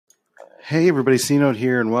Hey everybody, C-Note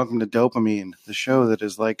here, and welcome to Dopamine, the show that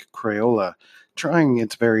is like Crayola, trying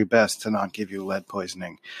its very best to not give you lead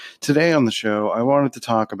poisoning. Today on the show, I wanted to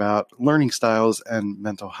talk about learning styles and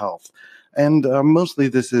mental health. And mostly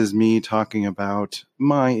this is me talking about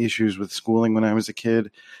my issues with schooling when I was a kid.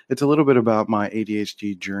 It's a little bit about my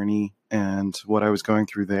ADHD journey and what I was going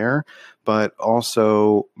through there, but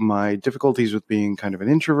also my difficulties with being kind of an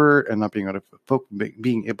introvert and not being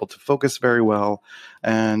able to focus very well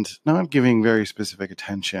and not giving very specific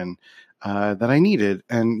attention that I needed.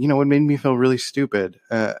 And, it made me feel really stupid.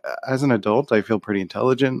 As an adult, I feel pretty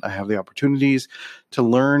intelligent. I have the opportunities to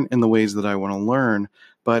learn in the ways that I want to learn,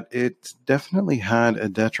 but it definitely had a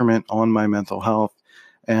detriment on my mental health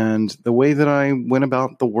and the way that I went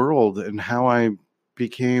about the world and how I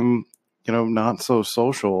became, not so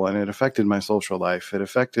social, and it affected my social life. It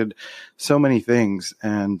affected so many things.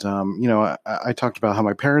 And, I talked about how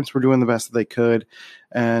my parents were doing the best that they could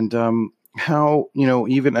and, how,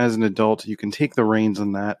 even as an adult, you can take the reins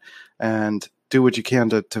on that and do what you can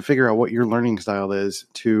to figure out what your learning style is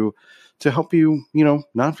to help you,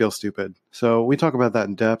 not feel stupid. So we talk about that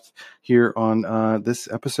in depth here on this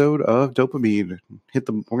episode of Dopamine.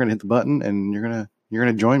 We're going to hit the button and you're going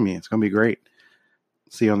to join me. It's going to be great.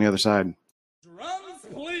 See you on the other side. Drums,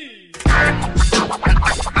 please.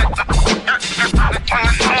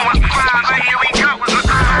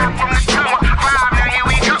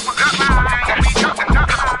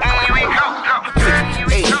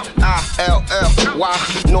 H-I-L-L-Y,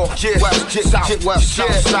 north, west, south, west,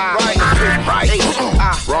 south side, right,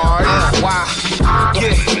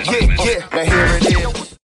 yeah, now here it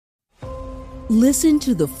is. Listen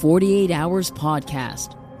to the 48 Hours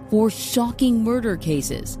podcast for shocking murder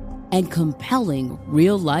cases and compelling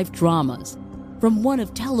real-life dramas from one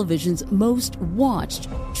of television's most watched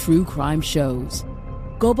true crime shows.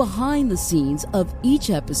 Go behind the scenes of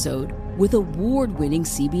each episode with award-winning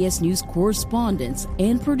CBS News correspondents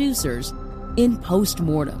and producers in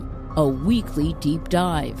Postmortem, a weekly deep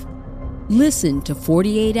dive. Listen to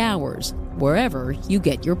 48 Hours wherever you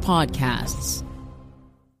get your podcasts.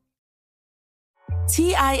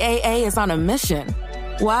 TIAA is on a mission.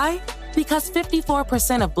 Why? Because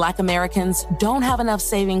 54% of Black Americans don't have enough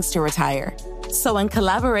savings to retire. So in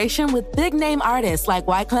collaboration with big-name artists like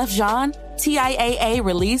Wyclef Jean, TIAA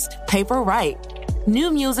released Paper Right,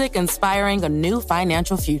 new music inspiring a new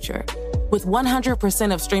financial future. With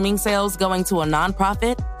 100% of streaming sales going to a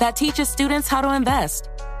nonprofit that teaches students how to invest.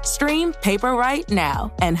 Stream Paper Right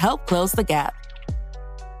now and help close the gap.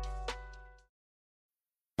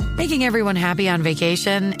 Making everyone happy on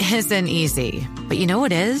vacation isn't easy, but you know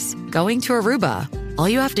what is? Going to Aruba. All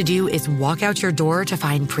you have to do is walk out your door to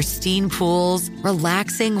find pristine pools,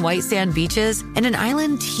 relaxing white sand beaches, and an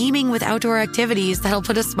island teeming with outdoor activities that'll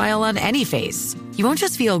put a smile on any face. You won't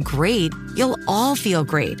just feel great, you'll all feel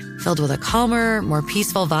great, filled with a calmer, more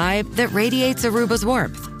peaceful vibe that radiates Aruba's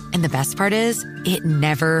warmth. And the best part is, it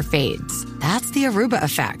never fades. That's the Aruba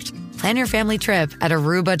effect. Plan your family trip at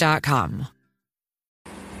Aruba.com.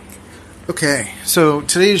 Okay, so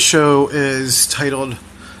today's show is titled,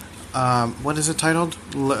 what is it titled?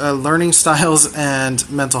 Learning Styles and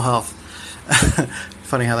Mental Health.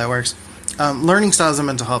 Funny how that works. Learning Styles and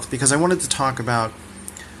Mental Health, because I wanted to talk about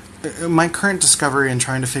my current discovery and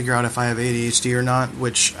trying to figure out if I have ADHD or not,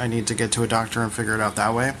 which I need to get to a doctor and figure it out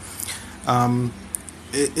that way.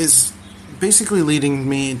 It is basically leading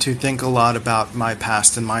me to think a lot about my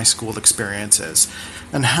past and my school experiences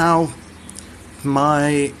and how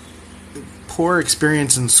my poor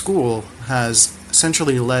experience in school has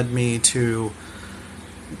essentially led me to,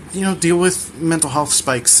 deal with mental health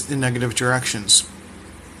spikes in negative directions.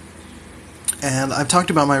 And I've talked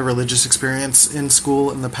about my religious experience in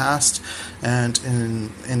school in the past and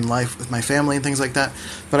in life with my family and things like that,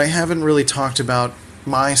 but I haven't really talked about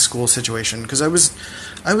my school situation because I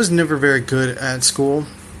was never very good at school.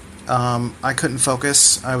 I couldn't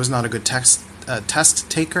focus. I was not a good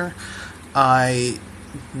test taker. I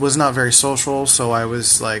was not very social, so I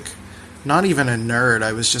was not even a nerd.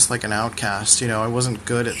 I was just like an outcast. I wasn't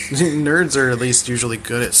good at nerds are at least usually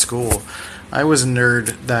good at school. I was a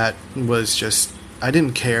nerd that was just, I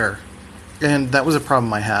didn't care, and that was a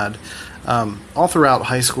problem I had all throughout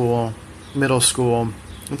high school, middle school,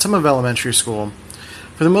 and some of elementary school.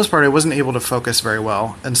 For the most part, I wasn't able to focus very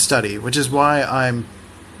well and study, which is why I'm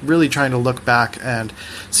really trying to look back and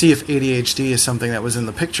see if ADHD is something that was in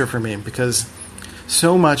the picture for me, because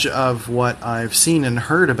so much of what I've seen and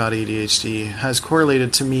heard about ADHD has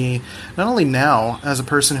correlated to me, not only now as a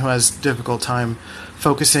person who has difficult time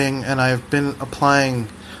focusing, and I've been applying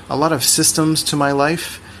a lot of systems to my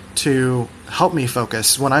life to help me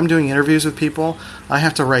focus. When I'm doing interviews with people, I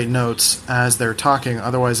have to write notes as they're talking,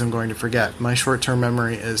 otherwise I'm going to forget. My short-term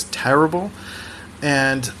memory is terrible,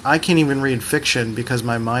 and I can't even read fiction because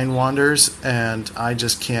my mind wanders and I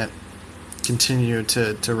just can't continue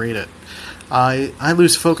to read it. I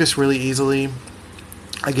lose focus really easily.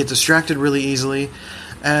 I get distracted really easily,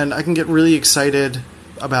 and I can get really excited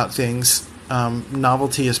about things,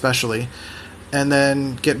 novelty especially, and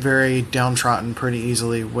then get very downtrodden pretty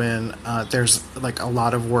easily when there's like a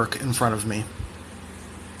lot of work in front of me.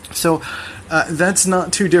 So that's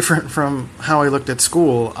not too different from how I looked at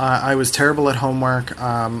school. I was terrible at homework.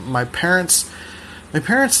 My parents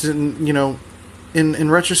didn't,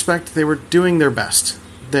 in retrospect, they were doing their best.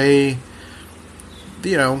 They,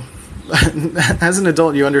 as an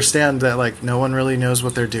adult, you understand that like no one really knows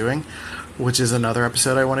what they're doing, which is another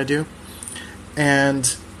episode I want to do.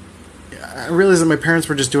 And I realized that my parents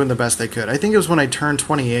were just doing the best they could. I think it was when I turned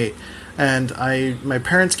 28 and my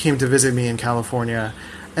parents came to visit me in California,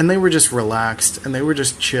 and they were just relaxed and they were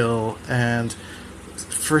just chill, and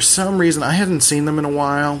for some reason I hadn't seen them in a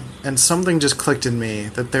while, and something just clicked in me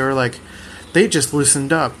that they were like, they just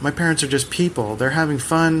loosened up. My parents are just people. They're having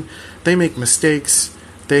fun. They make mistakes.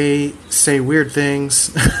 They say weird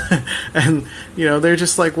things. And, they're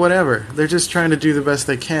just like, whatever. They're just trying to do the best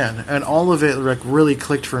they can. And all of it, like, really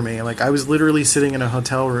clicked for me. Like, I was literally sitting in a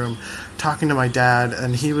hotel room talking to my dad,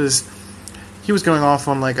 and he was going off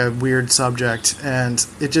on, like, a weird subject, and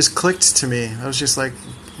it just clicked to me. I was just like,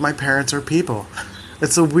 my parents are people.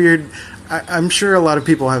 It's a weird... I'm sure a lot of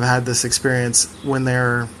people have had this experience when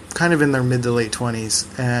they're kind of in their mid to late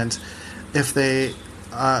 20s, and if they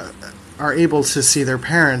are able to see their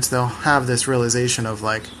parents, they'll have this realization of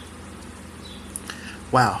like,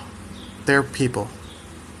 wow, they're people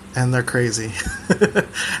and they're crazy.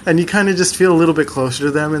 And you kind of just feel a little bit closer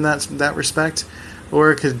to them in that respect,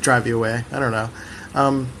 or it could drive you away. I don't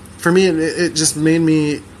know. For me, it just made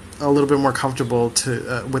me a little bit more comfortable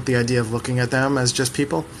with the idea of looking at them as just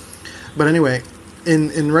people. But anyway,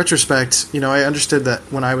 in retrospect, I understood that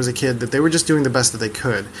when I was a kid that they were just doing the best that they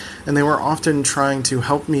could, and they were often trying to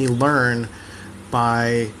help me learn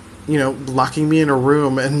by, locking me in a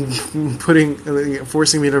room and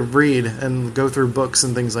forcing me to read and go through books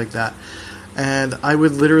and things like that. And I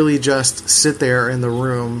would literally just sit there in the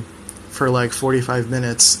room for like 45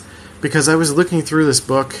 minutes because I was looking through this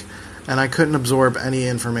book and I couldn't absorb any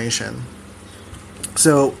information.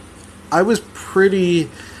 So I was pretty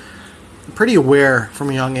aware from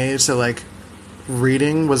a young age that like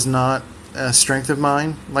reading was not a strength of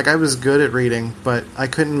mine. Like I was good at reading, but I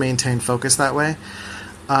couldn't maintain focus that way.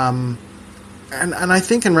 And I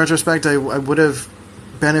think in retrospect I would have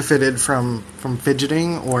benefited from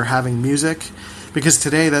fidgeting or having music, because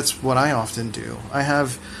today that's what I often do. I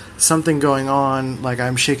have something going on, like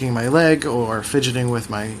I'm shaking my leg or fidgeting with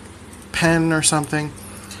my pen or something,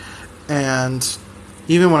 and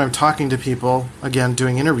even when I'm talking to people, again,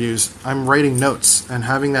 doing interviews, I'm writing notes, and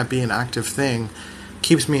having that be an active thing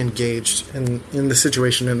keeps me engaged in the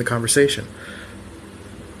situation, in the conversation.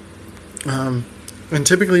 And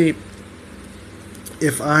typically,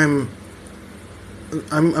 if I'm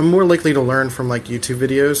more likely to learn from like YouTube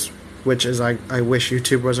videos, which is I wish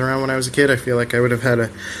YouTube was around when I was a kid. I feel like I would have had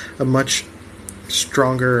a much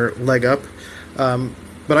stronger leg up.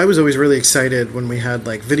 But I was always really excited when we had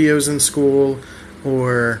like videos in school,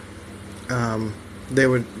 or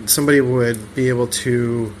somebody would be able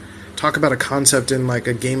to talk about a concept in like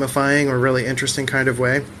a gamifying or really interesting kind of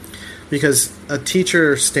way, because a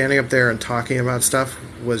teacher standing up there and talking about stuff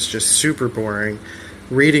was just super boring.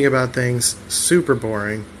 Reading about things, super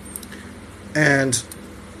boring. And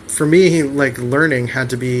for me, like, learning had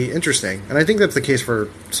to be interesting. And I think that's the case for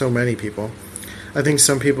so many people. I think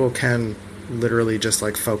some people can literally just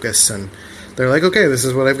like focus, and they're like, okay, this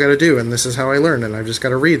is what I've got to do, and this is how I learn, and I've just got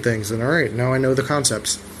to read things, and all right, now I know the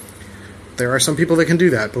concepts. There are some people that can do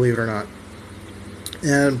that, believe it or not.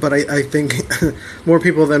 But I think more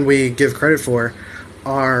people than we give credit for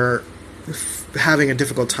are having a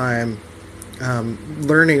difficult time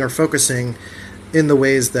learning or focusing in the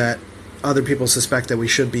ways that other people suspect that we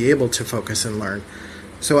should be able to focus and learn.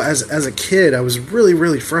 So as a kid, I was really,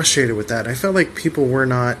 really frustrated with that. I felt like people were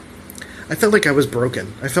not... I felt like I was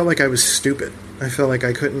broken. I felt like I was stupid. I felt like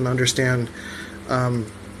I couldn't understand...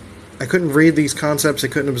 I couldn't read these concepts. I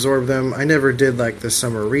couldn't absorb them. I never did like the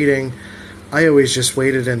summer reading. I always just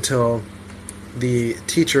waited until the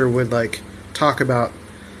teacher would like talk about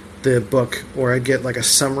the book, or I'd get like a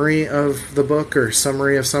summary of the book or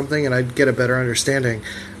summary of something, and I'd get a better understanding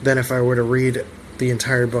than if I were to read the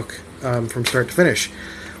entire book from start to finish.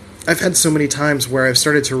 I've had so many times where I've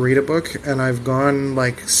started to read a book and I've gone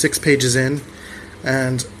like 6 pages in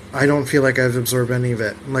and I don't feel like I've absorbed any of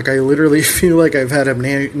it. Like, I literally feel like I've had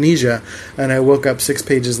amnesia and I woke up 6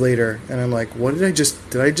 pages later and I'm like, what did I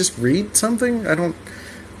just read something? I don't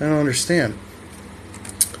understand.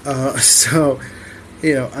 So,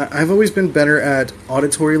 I've always been better at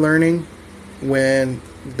auditory learning when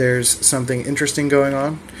there's something interesting going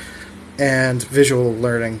on, and visual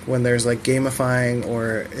learning when there's like gamifying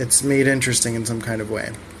or it's made interesting in some kind of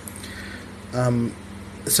way.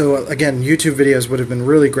 So again, YouTube videos would have been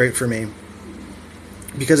really great for me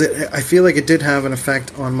because I feel like it did have an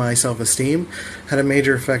effect on my self-esteem, had a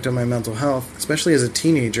major effect on my mental health, especially as a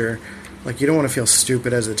teenager. Like, you don't want to feel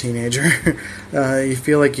stupid as a teenager. You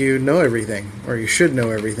feel like you know everything, or you should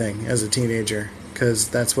know everything as a teenager, because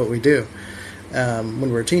that's what we do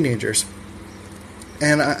when we're teenagers.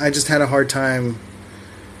 And I just had a hard time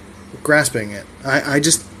grasping it. I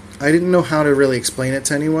didn't know how to really explain it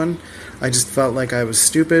to anyone. I just felt like I was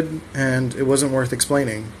stupid, and it wasn't worth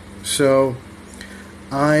explaining. So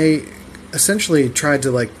I essentially tried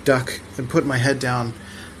to like duck and put my head down,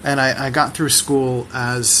 and I got through school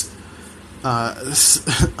as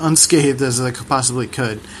unscathed as I possibly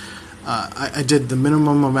could. I did the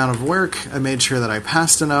minimum amount of work. I made sure that I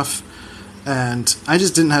passed enough, and I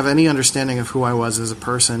just didn't have any understanding of who I was as a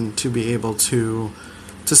person to be able to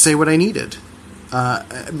say what I needed.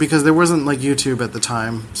 Because there wasn't like YouTube at the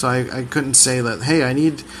time, so I couldn't say that, hey, I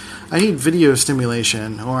need video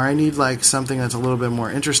stimulation, or I need like something that's a little bit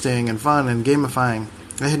more interesting and fun and gamifying.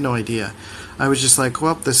 I had no idea. I was just like,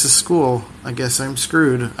 well, this is school. I guess I'm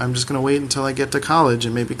screwed. I'm just going to wait until I get to college,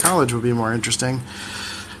 and maybe college will be more interesting.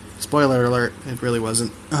 Spoiler alert, it really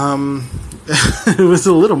wasn't. It was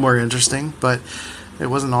a little more interesting, but it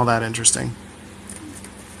wasn't all that interesting.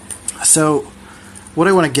 So what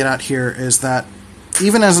I want to get at here is that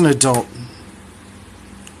even as an adult,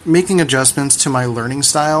 making adjustments to my learning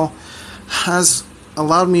style has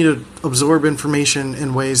allowed me to absorb information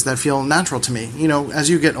in ways that feel natural to me. As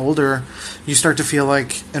you get older, you start to feel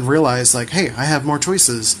like and realize like, hey, I have more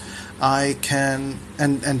choices. I can,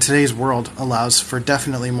 and today's world allows for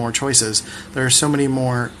definitely more choices. There are so many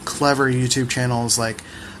more clever YouTube channels. Like,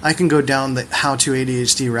 I can go down the How to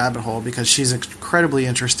ADHD rabbit hole because she's incredibly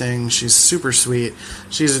interesting. She's super sweet.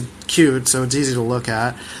 She's cute, so it's easy to look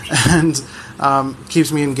at, and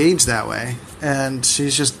keeps me engaged that way. And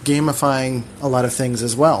she's just gamifying a lot of things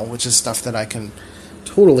as well, which is stuff that I can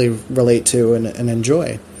totally relate to and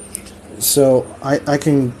enjoy. So I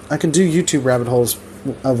can do YouTube rabbit holes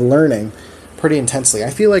of learning pretty intensely. I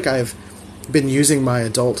feel like I've been using my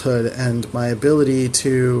adulthood and my ability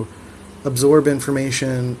to absorb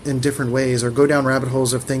information in different ways, or go down rabbit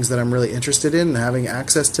holes of things that I'm really interested in, and having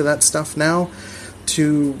access to that stuff now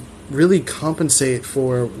to really compensate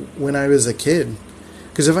for when I was a kid.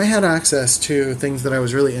 Because if I had access to things that I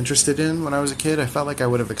was really interested in when I was a kid, I felt like I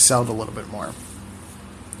would have excelled a little bit more.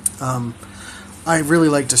 I really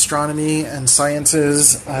liked astronomy and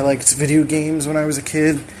sciences. I liked video games when I was a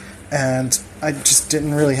kid, and I just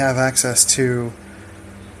didn't really have access to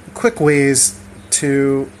quick ways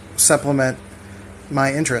to supplement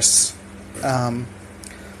my interests.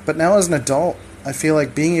 But now as an adult, I feel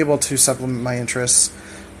like being able to supplement my interests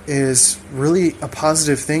is really a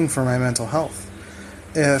positive thing for my mental health.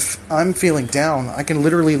 If I'm feeling down, I can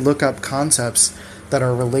literally look up concepts that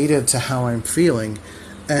are related to how I'm feeling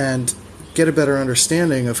and get a better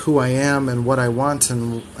understanding of who I am and what I want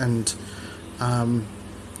and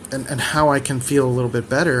how I can feel a little bit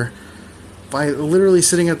better by literally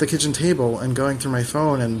sitting at the kitchen table and going through my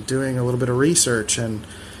phone and doing a little bit of research and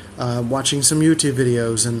watching some YouTube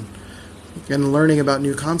videos and learning about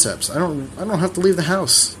new concepts. I don't have to leave the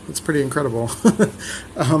house. It's pretty incredible.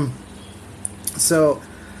 So,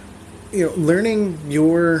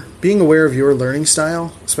 being aware of your learning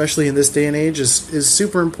style, especially in this day and age, is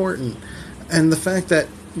super important. And the fact that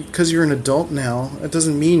because you're an adult now, it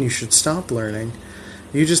doesn't mean you should stop learning.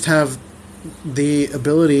 You just have the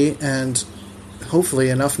ability and hopefully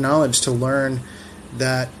enough knowledge to learn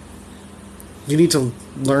that you need to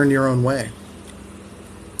learn your own way.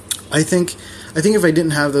 I think if I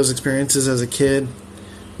didn't have those experiences as a kid,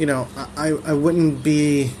 I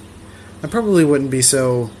probably wouldn't be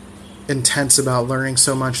so intense about learning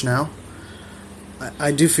so much now.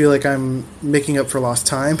 I do feel like I'm making up for lost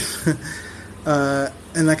time.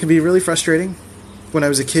 And that can be really frustrating. When I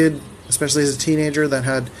was a kid, especially as a teenager, that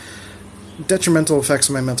had detrimental effects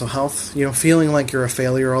on my mental health. Feeling like you're a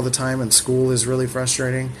failure all the time in school is really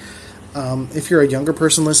frustrating. If you're a younger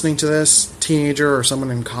person listening to this, teenager or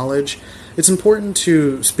someone in college, it's important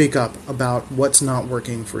to speak up about what's not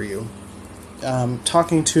working for you.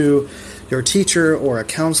 talking to your teacher or a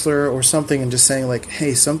counselor or something and just saying like,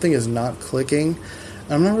 hey, something is not clicking.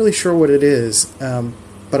 I'm not really sure what it is,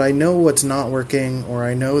 but I know what's not working, or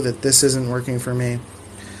I know that this isn't working for me.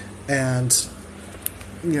 And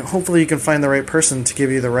hopefully you can find the right person to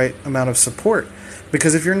give you the right amount of support.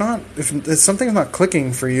 Because if something's not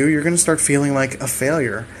clicking for you, you're going to start feeling like a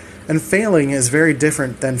failure. And failing is very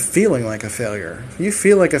different than feeling like a failure. If you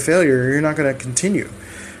feel like a failure, you're not going to continue.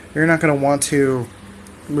 You're not going to want to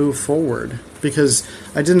move forward. Because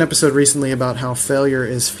I did an episode recently about how failure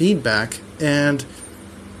is feedback, and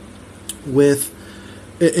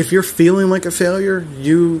if you're feeling like a failure,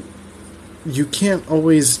 you can't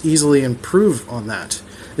always easily improve on that.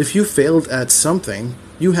 If you failed at something,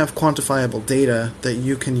 you have quantifiable data that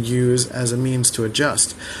you can use as a means to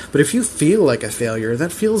adjust. But if you feel like a failure,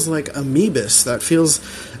 that feels like amoebus. That feels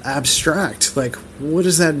abstract. Like, what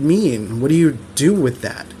does that mean? What do you do with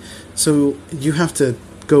that? So you have to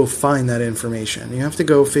go find that information. You have to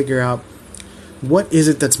go figure out, what is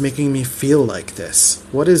it that's making me feel like this?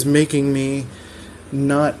 What is making me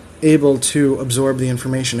not able to absorb the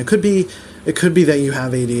information? It could be that you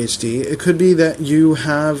have ADHD. It could be that you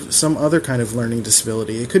have some other kind of learning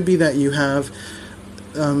disability. It could be that you have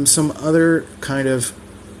some other kind of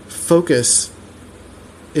focus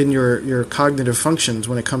in your cognitive functions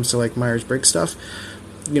when it comes to like Myers-Briggs stuff.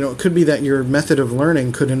 It could be that your method of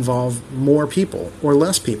learning could involve more people or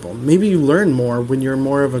less people. Maybe you learn more when you're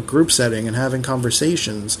more of a group setting and having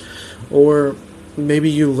conversations, or maybe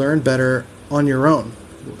you learn better on your own.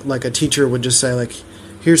 Like a teacher would just say, like,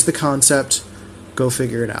 here's the concept, go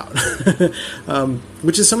figure it out.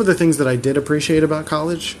 Which is some of the things that I did appreciate about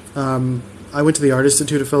college. I went to the Art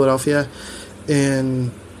Institute of Philadelphia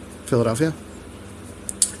in Philadelphia,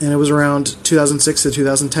 and it was around 2006 to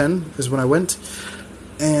 2010 is when I went.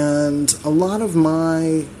 And a lot of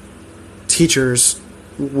my teachers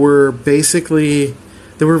were basically,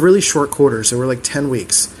 they were really short quarters. They were like 10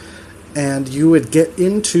 weeks. And you would get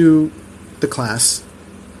into the class,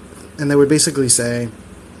 and they would basically say,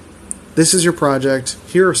 this is your project,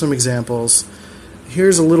 here are some examples,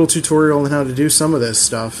 here's a little tutorial on how to do some of this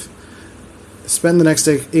stuff, spend the next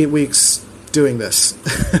 8 weeks doing this.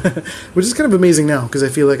 Which is kind of amazing now, because I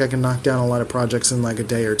feel like I can knock down a lot of projects in like a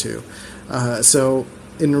day or two. So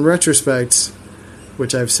in retrospect,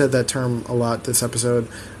 which I've said that term a lot this episode,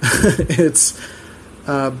 it's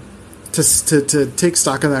to take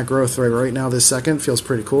stock on that growth right now, this second, feels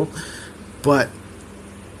pretty cool. But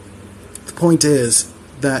the point is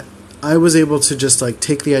that I was able to just like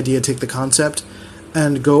take the idea, take the concept,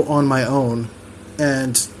 and go on my own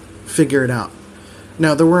and figure it out.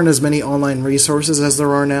 Now, there weren't as many online resources as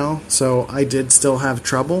there are now, so I did still have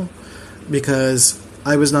trouble because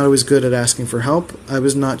I was not always good at asking for help. I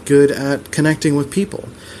was not good at connecting with people.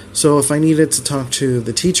 So if I needed to talk to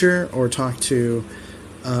the teacher or talk to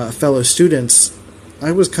fellow students,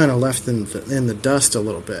 I was kind of left in the dust a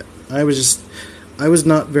little bit. I was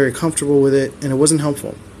not very comfortable with it, and it wasn't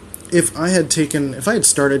helpful. If I had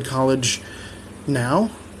started college now,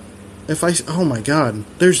 oh my God,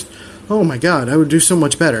 I would do so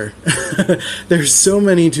much better. There's so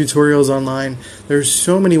many tutorials online. There's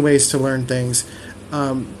so many ways to learn things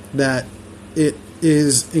that it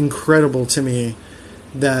is incredible to me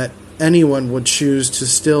that anyone would choose to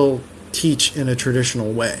still teach in a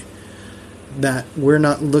traditional way. That we're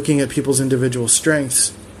not looking at people's individual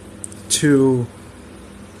strengths to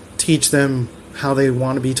teach them how they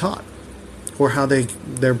want to be taught, or how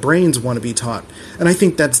their brains want to be taught. And I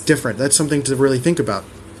think that's different. That's something to really think about,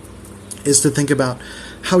 is to think about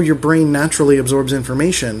how your brain naturally absorbs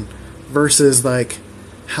information versus like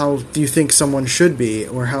how you think someone should be,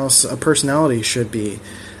 or how a personality should be.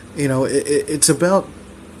 It's about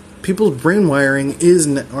people's brain wiring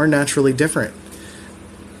are naturally different.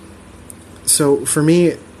 So for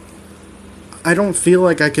me, I don't feel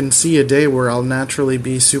like I can see a day where I'll naturally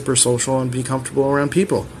be super social and be comfortable around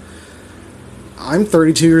people. I'm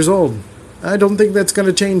 32 years old. I don't think that's going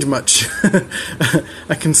to change much.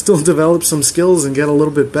 I can still develop some skills and get a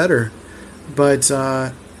little bit better. But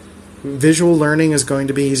visual learning is going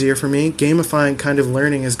to be easier for me. Gamifying kind of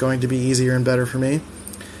learning is going to be easier and better for me.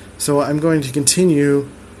 So I'm going to continue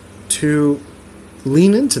to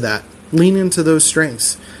lean into that. Lean into those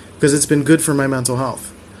strengths, because it's been good for my mental health.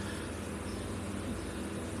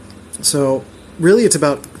 So really it's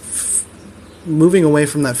about moving away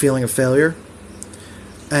from that feeling of failure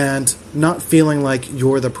and not feeling like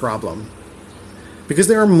you're the problem. Because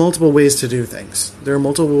there are multiple ways to do things. There are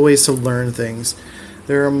multiple ways to learn things.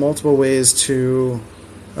 There are multiple ways to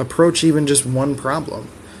approach even just one problem.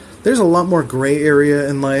 There's a lot more gray area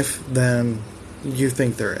in life than you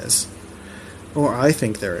think there is. or I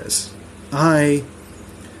think there is.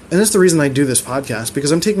 And that's the reason I do this podcast,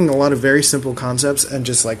 because I'm taking a lot of very simple concepts and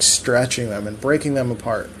just like stretching them and breaking them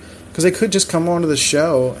apart. Because I could just come onto the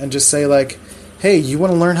show and just say like, hey, you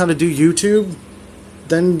want to learn how to do YouTube?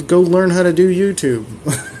 Then go learn how to do YouTube.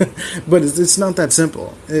 But it's not that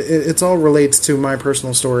simple. It all relates to my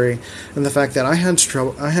personal story and the fact that I had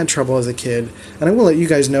trouble as a kid. And I will let you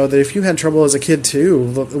guys know that if you had trouble as a kid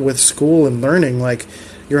too with school and learning, like,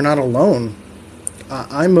 you're not alone.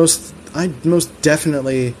 I most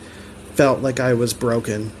definitely felt like I was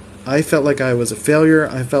broken. I felt like I was a failure.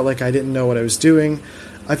 I felt like I didn't know what I was doing.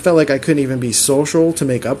 I felt like I couldn't even be social to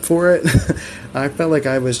make up for it. I felt like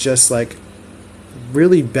I was just like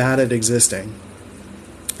really bad at existing.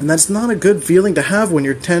 And that's not a good feeling to have when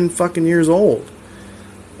you're 10 fucking years old.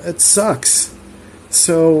 It sucks.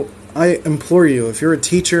 So I implore you, if you're a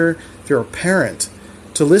teacher, if you're a parent,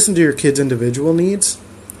 to listen to your kids' individual needs,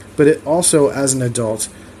 but it also, as an adult,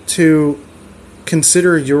 to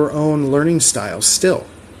consider your own learning style still.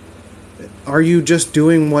 Are you just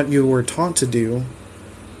doing what you were taught to do,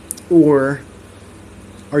 or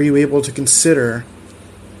are you able to consider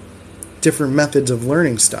different methods of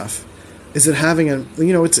learning stuff? Is it having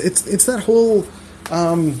it's that whole,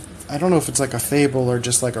 I don't know if it's like a fable or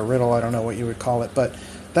just like a riddle, I don't know what you would call it, but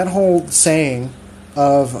that whole saying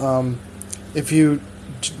of, if you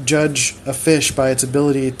judge a fish by its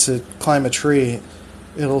ability to climb a tree,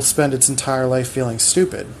 it'll spend its entire life feeling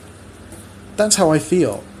stupid. That's how I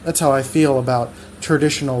feel. That's how I feel about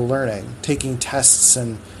traditional learning, taking tests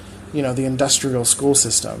and, the industrial school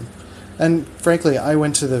system. And frankly, I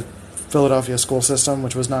went to the Philadelphia school system,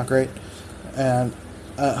 which was not great, and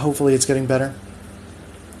hopefully it's getting better.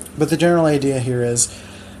 But the general idea here is,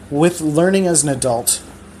 with learning as an adult,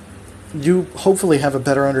 you hopefully have a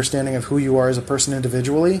better understanding of who you are as a person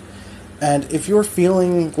individually, and if you're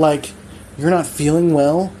feeling like you're not feeling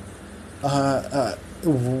well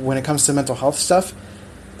when it comes to mental health stuff,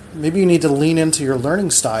 maybe you need to lean into your learning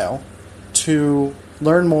style to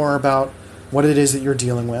learn more about what it is that you're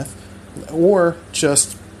dealing with, or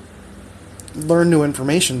just learn new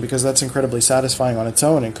information, because that's incredibly satisfying on its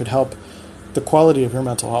own and could help the quality of your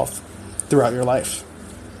mental health throughout your life.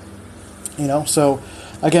 So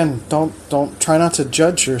again, don't try not to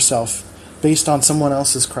judge yourself based on someone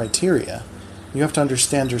else's criteria. You have to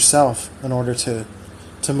understand yourself in order to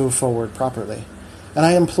move forward properly. And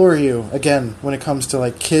I implore you, again, when it comes to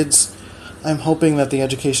like kids, I'm hoping that the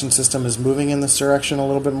education system is moving in this direction a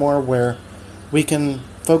little bit more, where we can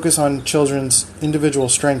focus on children's individual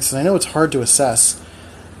strengths. And I know it's hard to assess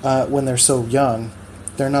when they're so young.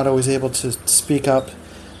 They're not always able to speak up.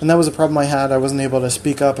 And that was a problem I had. I wasn't able to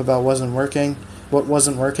speak up about what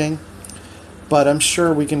wasn't working. But I'm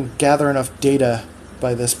sure we can gather enough data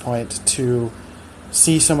by this point to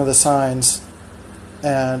see some of the signs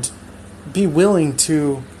and be willing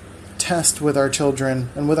to test with our children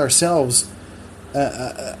and with ourselves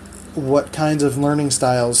what kinds of learning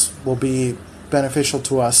styles will be beneficial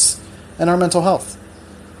to us and our mental health.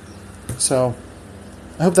 So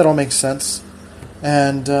I hope that all makes sense.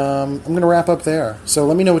 And I'm going to wrap up there. So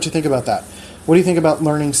let me know what you think about that. What do you think about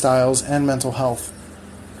learning styles and mental health?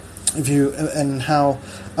 And how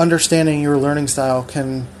understanding your learning style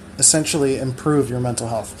can essentially improve your mental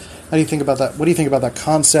health. How do you think about that? What do you think about that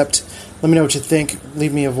concept? Let me know what you think.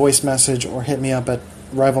 Leave me a voice message or hit me up at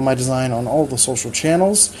Rival My Design on all the social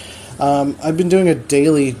channels. I've been doing a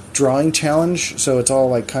daily drawing challenge, so it's all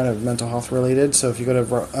like kind of mental health related. So if you go to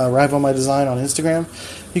Rival My Design on Instagram,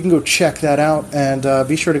 you can go check that out, and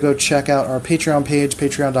be sure to go check out our Patreon page,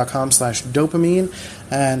 patreon.com/dopamine,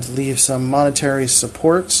 and leave some monetary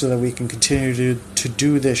support so that we can continue to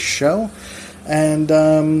do this show. And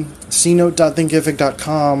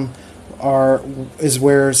cnote.thinkific.com is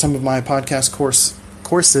where some of my podcast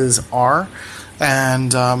courses are,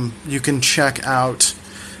 and you can check out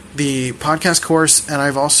the podcast course. And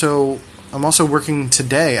I'm also working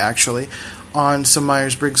today actually on some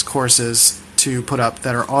Myers-Briggs courses to put up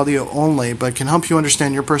that are audio only, but can help you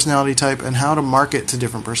understand your personality type and how to market to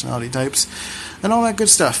different personality types and all that good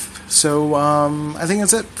stuff. So I think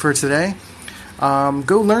that's it for today.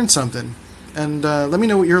 Go learn something. And let me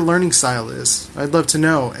know what your learning style is. I'd love to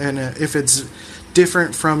know, and if it's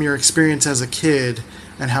different from your experience as a kid,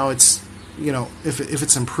 and how it's, if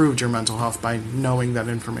it's improved your mental health by knowing that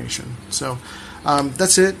information. So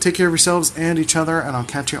that's it. Take care of yourselves and each other, and I'll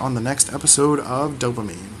catch you on the next episode of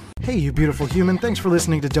Dopamine. Hey, you beautiful human. Thanks for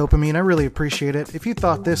listening to Dopamine. I really appreciate it. If you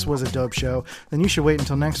thought this was a dope show, then you should wait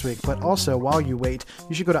until next week. But also, while you wait,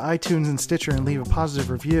 you should go to iTunes and Stitcher and leave a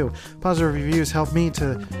positive review. Positive reviews help me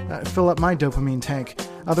to fill up my dopamine tank.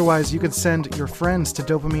 Otherwise, you can send your friends to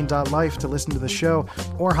dopamine.life to listen to the show,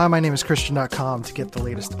 or hi, my name is Christian.com to get the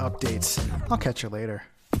latest updates. I'll catch you later.